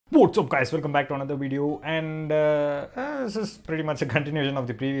What's up guys, welcome back to another video, and this is pretty much a continuation of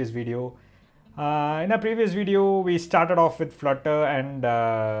the previous video. In a previous video we started off with Flutter and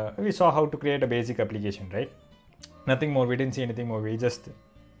we saw how to create a basic application, right? Nothing more, we didn't see anything more, we just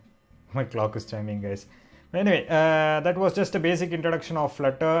my clock is chiming guys. Anyway, that was just a basic introduction of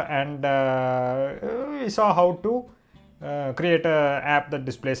Flutter, and we saw how to create an app that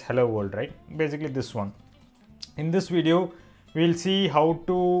displays hello world, right? Basically this one. In this video we'll see how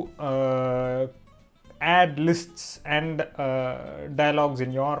to add lists and dialogues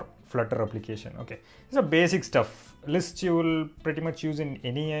in your Flutter application. Okay, these are basic stuff. Lists you will pretty much use in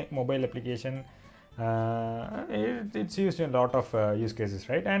any mobile application. It's used in a lot of use cases,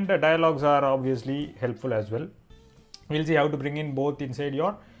 right? And dialogues are obviously helpful as well. We'll see how to bring in both inside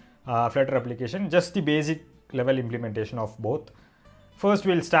your Flutter application, just the basic level implementation of both. First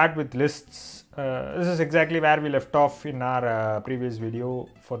we'll start with lists. This is exactly where we left off in our previous video.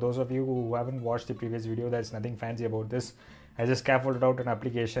 For those of you who haven't watched the previous video, there's nothing fancy about this. I just scaffolded out an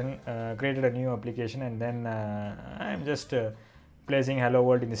application, created a new application, and then I'm just placing hello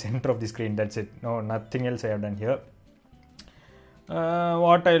world in the center of the screen. That's it. No, nothing else I have done here.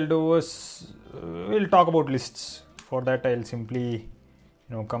 What I'll do is we'll talk about lists. For that I'll simply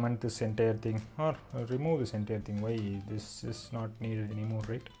comment this entire thing or remove this entire thing. Why this is not needed anymore,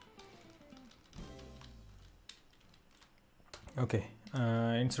 right? Okay,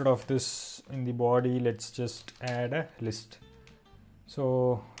 instead of this in the body, let's just add a list.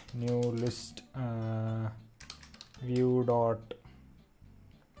 So new list view dot.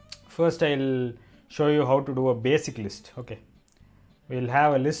 First I'll show you how to do a basic list. Okay, we'll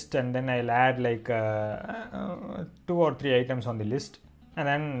have a list and then I'll add like 2 or 3 items on the list, and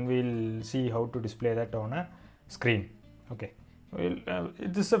then we'll see how to display that on a screen. Okay,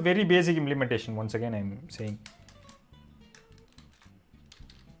 this is a very basic implementation. Once again I'm saying.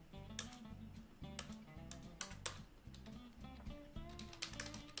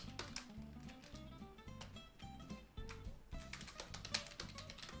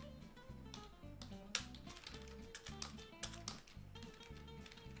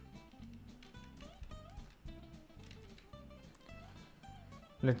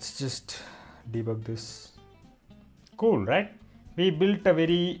 Let's just debug this. Cool, right? We built a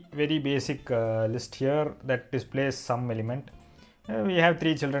very basic list here that displays some element. We have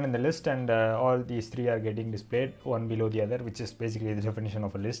 3 children in the list, and all these 3 are getting displayed one below the other, which is basically the definition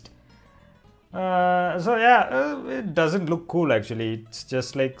of a list. So yeah, it doesn't look cool actually. It's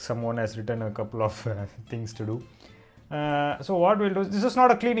just like someone has written a couple of things to do. So what we'll do, this is not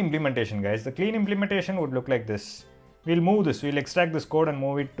a clean implementation guys. The clean implementation would look like this. We'll move this, we'll extract this code and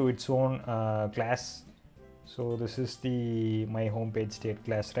move it to its own class. So this is the my homepage state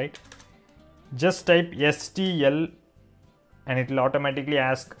class, right? Just type stl and it will automatically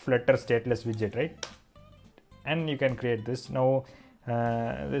ask Flutter stateless widget, right? And you can create this. Now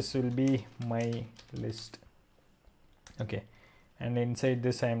this will be my list. Okay, and inside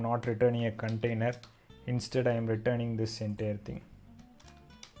this I am not returning a container. Instead I am returning this entire thing.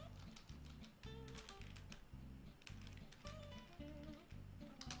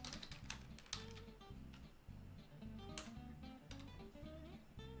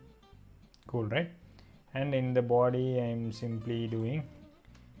 Cool, right? And in the body I'm simply doing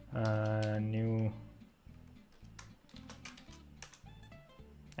new.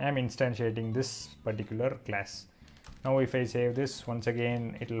 I'm instantiating this particular class. Now if I save this, once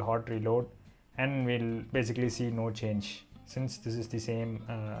again it will hot reload and we'll basically see no change since this is the same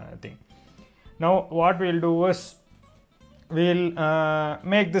thing. Now what we'll do is we'll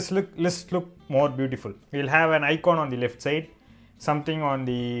make this list look more beautiful. We'll have an icon on the left side, something on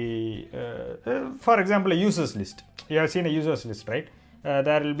the for example a users list. You have seen a users list, right?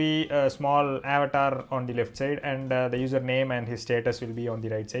 There will be a small avatar on the left side, and the username and his status will be on the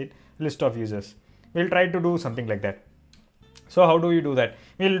right side. List of users. We'll try to do something like that. So how do you do that?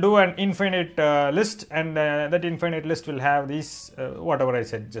 We'll do an infinite list, and that infinite list will have these whatever I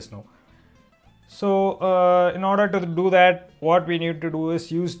said just now. So in order to do that, what we need to do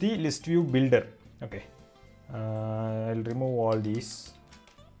is use the list view builder. Okay, I'll remove all these.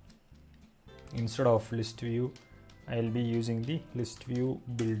 Instead of list view I'll be using the list view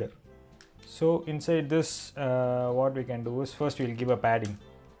builder. So inside this what we can do is first we'll give a padding.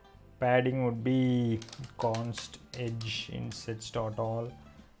 Padding would be const edge insets.all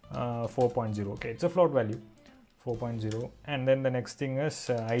 4.0. okay, it's a float value 4.0. and then the next thing is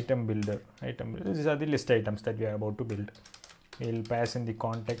item builder. These are the list items that we are about to build. We'll pass in the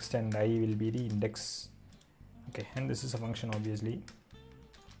context and I will be the index. Okay, and this is a function obviously.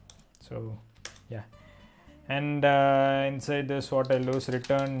 So yeah, And inside this, what I'll do is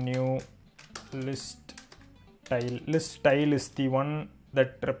return new list tile. List tile is the one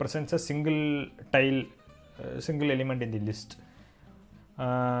that represents a single tile, single element in the list.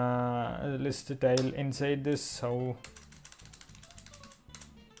 List tile. Inside this, how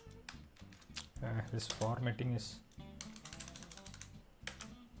this formatting is.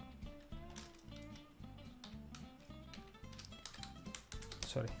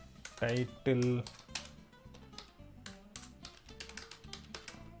 Sorry, title.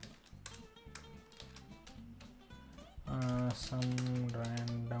 Some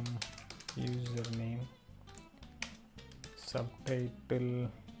random username, subtitle,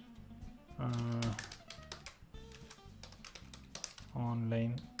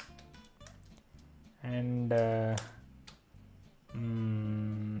 online, and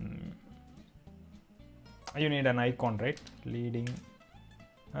you need an icon, right? Leading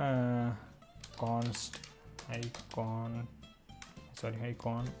const icon, sorry,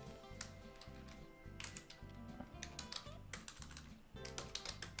 icon.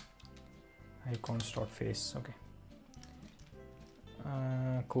 Icons.face. Okay,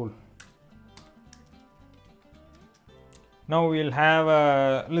 cool. Now we'll have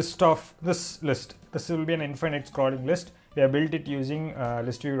a list of this list. This will be an infinite scrolling list. We have built it using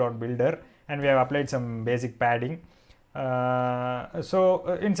listview.builder, and we have applied some basic padding.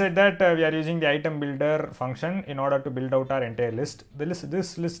 So inside that we are using the item builder function in order to build out our entire list.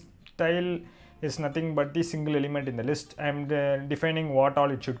 This list style is nothing but the single element in the list. I am defining what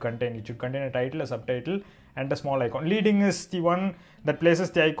all it should contain. It should contain a title, a subtitle, and a small icon. Leading is the one that places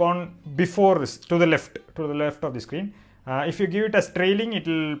the icon before this, to the left of the screen. If you give it as trailing, it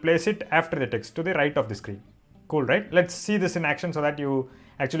will place it after the text, to the right of the screen. Cool, right? Let's see this in action so that you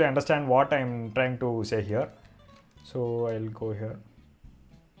actually understand what I am trying to say here. So I'll go here.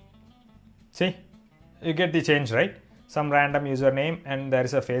 See, you get the change, right? Some random username, and there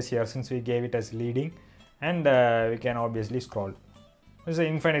is a face here since we gave it as leading, and we can obviously scroll. This is an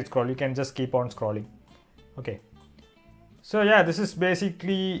infinite scroll. You can just keep on scrolling. Okay, so yeah, this is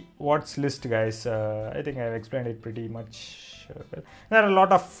basically what's list, guys. I think I've explained it pretty much well. There are a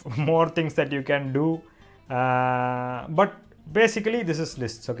lot of more things that you can do, but basically this is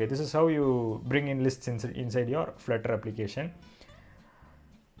lists. Okay, this is how you bring in lists inside your Flutter application.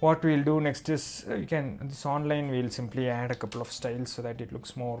 What we'll do next is this online we'll simply add a couple of styles so that it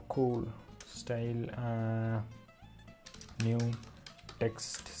looks more cool. Style, new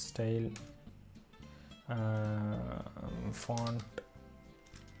text style, font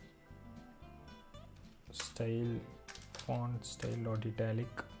style, font style dot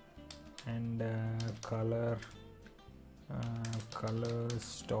italic, and color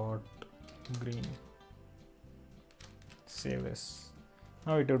colors dot green. Save this.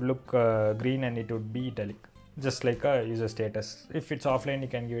 Now it would look green and it would be italic, just like a user status. If it's offline, you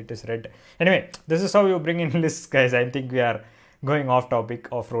can give it as red. Anyway, this is how you bring in lists, guys. I think we are going off topic,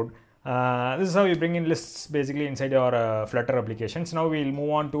 off road. This is how you bring in lists basically inside your Flutter applications. Now we'll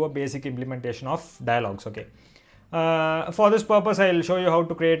move on to a basic implementation of dialogs. Okay. For this purpose, I'll show you how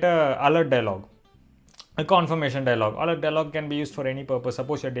to create a alert dialog, a confirmation dialog. Alert dialog can be used for any purpose.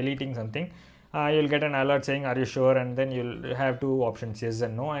 Suppose you're deleting something. You'll get an alert saying are you sure, and then you'll have two options, yes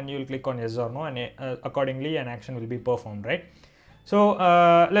and no, and you'll click on yes or no, and accordingly an action will be performed, right? So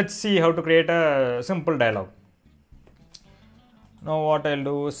let's see how to create a simple dialog. Now what I'll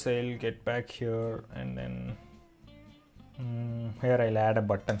do is I'll get back here, and then here I'll add a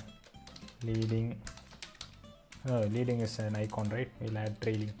button. Leading is an icon, right? We'll add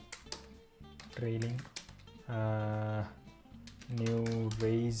trailing, new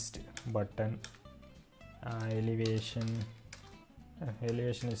raised button, elevation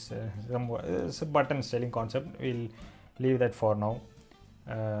is it's a button styling concept. We'll leave that for now.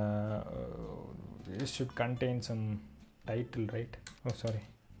 It should contain some title, right? Oh, sorry,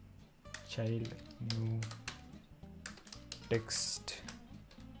 child, new text,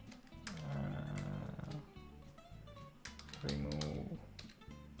 remove,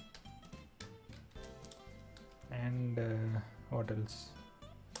 and what else?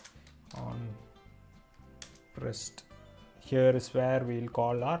 On pressed. Here is where we'll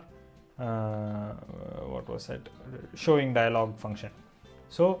call our what was that, showing dialog function.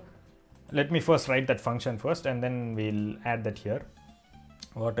 So let me first write that function first, and then we'll add that here.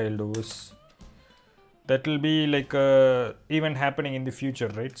 What I'll do is that will be like a event happening in the future,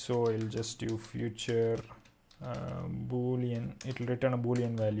 right? So I'll just do future boolean. It will return a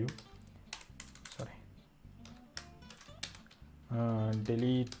boolean value. Sorry,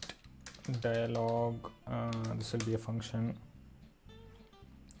 delete dialog. This will be a function.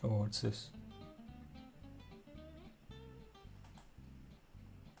 Oh, what's this?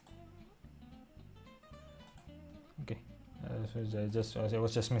 I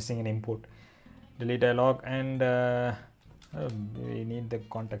was just missing an import. Delete dialog, and we need the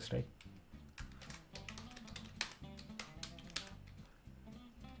context, right?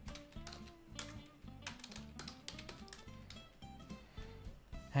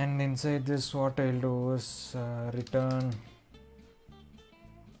 And inside this, what I'll do is return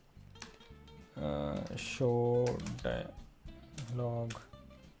show dialog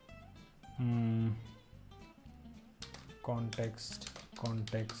context.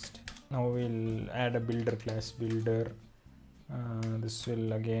 Now we'll add a builder class, builder. This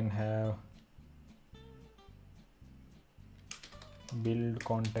will again have build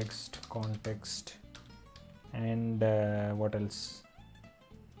context, and what else?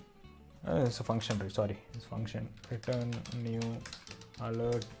 It's a function, right? Sorry, it's function. Return new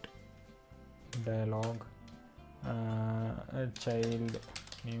alert dialog, child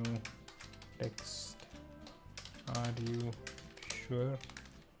new text. Are you sure?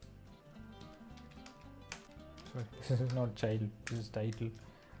 Sorry, this is not child, this is title.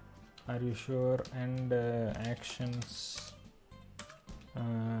 Are you sure? And actions,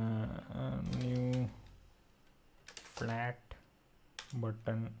 new flat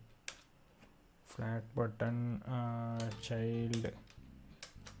button, child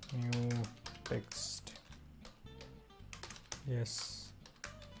new text. Yes.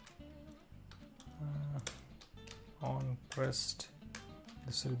 On pressed,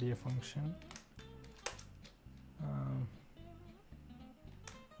 this will be a function.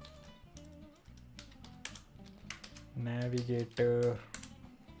 Navigator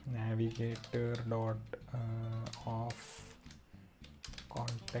dot off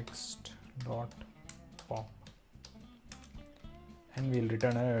context dot pop, and we'll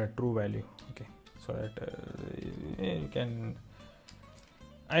return a true value. Okay, so that you can.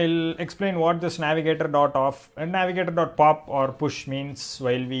 I'll explain what this navigator dot off and navigator dot pop or push means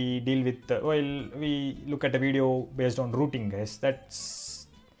while we deal with while we look at a video based on routing, guys. That's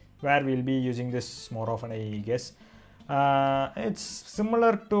where we'll be using this more often, I guess. It's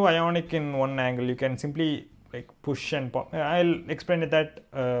similar to Ionic in one angle. You can simply like push and pop. I'll explain it that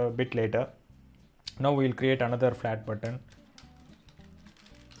a bit later. Now we'll create another flat button,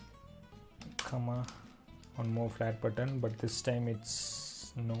 comma, one more flat button, but this time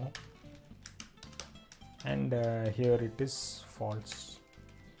it's no, and here it is false.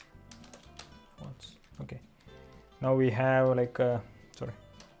 Okay, now we have like a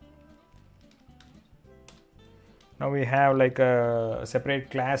now we have like a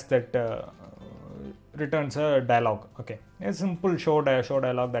separate class that returns a dialog. Okay, a simple show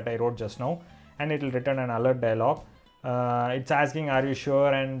dialog that I wrote just now, and it will return an alert dialog. It's asking are you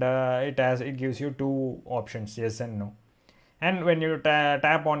sure, and it gives you two options, yes and no. And when you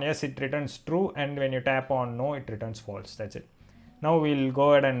tap on yes, it returns true, and when you tap on no, it returns false. That's it. Now we'll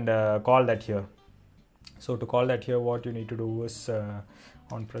go ahead and call that here. So to call that here, what you need to do is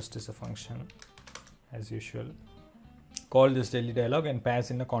onPressed is a function as usual. Call this delete dialog and pass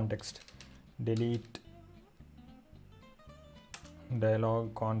in a context. Delete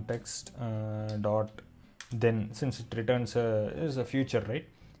dialog context dot then, since it returns is a future, right?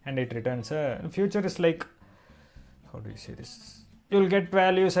 And it returns a future is like, how do you say this? You'll get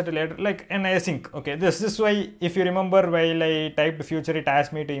values at a later, like an async. Okay, this is why if you remember while I typed future, it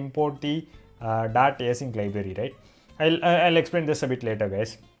asked me to import the dart async library, right? I'll explain this a bit later,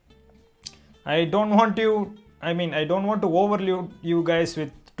 guys. I don't want to overload you guys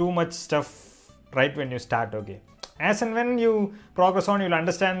with too much stuff right when you start. Okay, as and when you progress on, you'll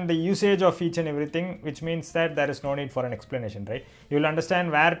understand the usage of each and everything, which means that there is no need for an explanation, right? You'll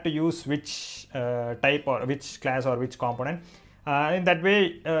understand where to use which type or which class or which component. In that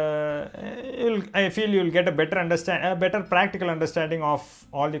way, I feel you'll get a better practical understanding of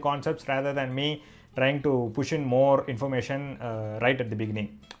all the concepts rather than me trying to push in more information right at the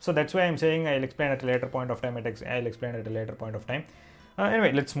beginning. So that's why I'm saying I'll explain at a later point of time.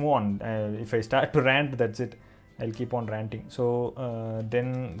 Anyway, let's move on. If I start to rant, that's it. I'll keep on ranting. So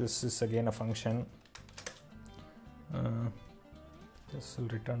then this is again a function. This will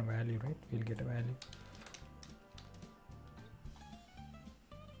return a value, right? We'll get a value.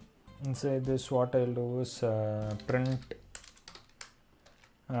 Inside this, what I'll do is print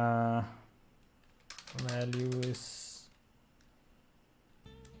value is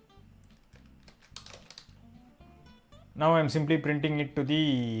now I'm simply printing it to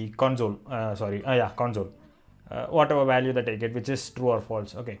the console. Console. Whatever value that I get, which is true or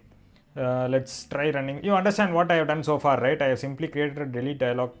false. Okay, let's try running. You understand what I have done so far, right? I have simply created a delete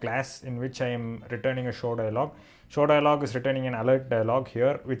dialog class in which I am returning a show dialog. Show dialog is returning an alert dialog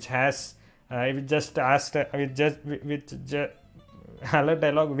here, which has we just asked alert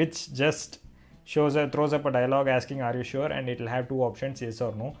dialog which just throws up a dialog asking are you sure, and it will have two options, yes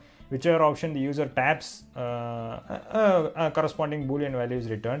or no. Whichever option the user taps, a corresponding boolean value is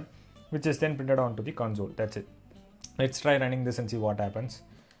returned, which is then printed onto the console. That's it. Let's try running this and see what happens.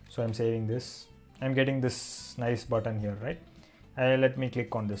 So I'm saving this. I'm getting this nice button here, right? Let me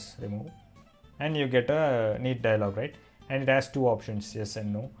click on this, remove, and you get a neat dialog, right? And it has two options, yes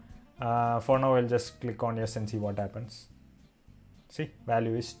and no. For now I'll just click on yes and see what happens. See,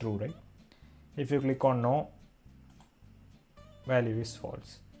 value is true, right? If you click on no, value is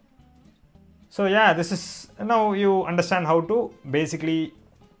false. So yeah, this is, now you understand how to basically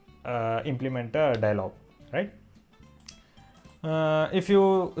implement a dialog, right? If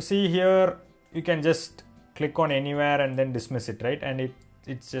you see here, you can just click on anywhere and then dismiss it, right? And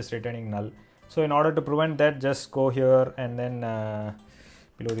it's just returning null. So in order to prevent that, just go here and then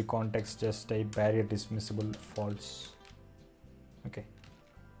below the context just type barrier dismissible false. Okay.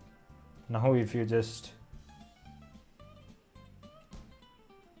 Now if you just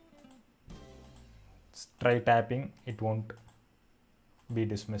try tapping, it won't be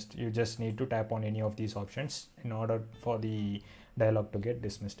dismissed. You just need to tap on any of these options in order for the dialog to get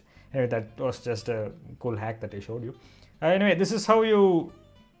dismissed. Anyway, that was just a cool hack that I showed you. Anyway, this is how you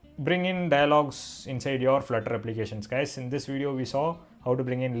bring in dialogs inside your Flutter applications, guys. In this video we saw how to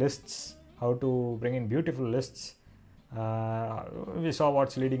bring in lists, how to bring in beautiful lists. We saw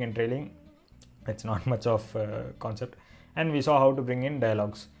what's leading and trailing. It's not much of a concept. And we saw how to bring in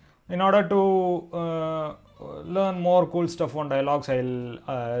dialogs. In order to learn more cool stuff on dialogs,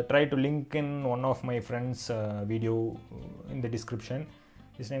 I'll try to link in one of my friends' video in the description.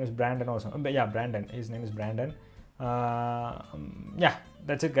 His name is Brandon or something. Yeah, Brandon. His name is Brandon. Yeah,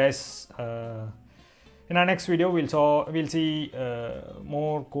 that's it, guys. In our next video, we'll see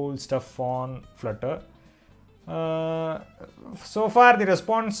more cool stuff on Flutter. So far the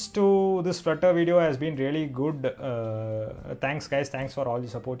response to this Flutter video has been really good. Thanks, guys. Thanks for all the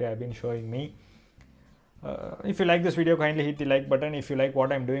support you have been showing me. If you like this video, kindly hit the like button. If you like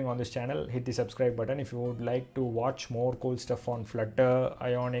what I'm doing on this channel, hit the subscribe button. If you would like to watch more cool stuff on Flutter,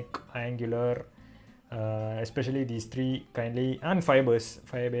 Ionic, Angular, especially these three, kindly, and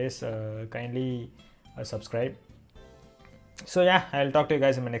Firebase, kindly subscribe. So yeah, I'll talk to you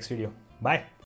guys in my next video. Bye.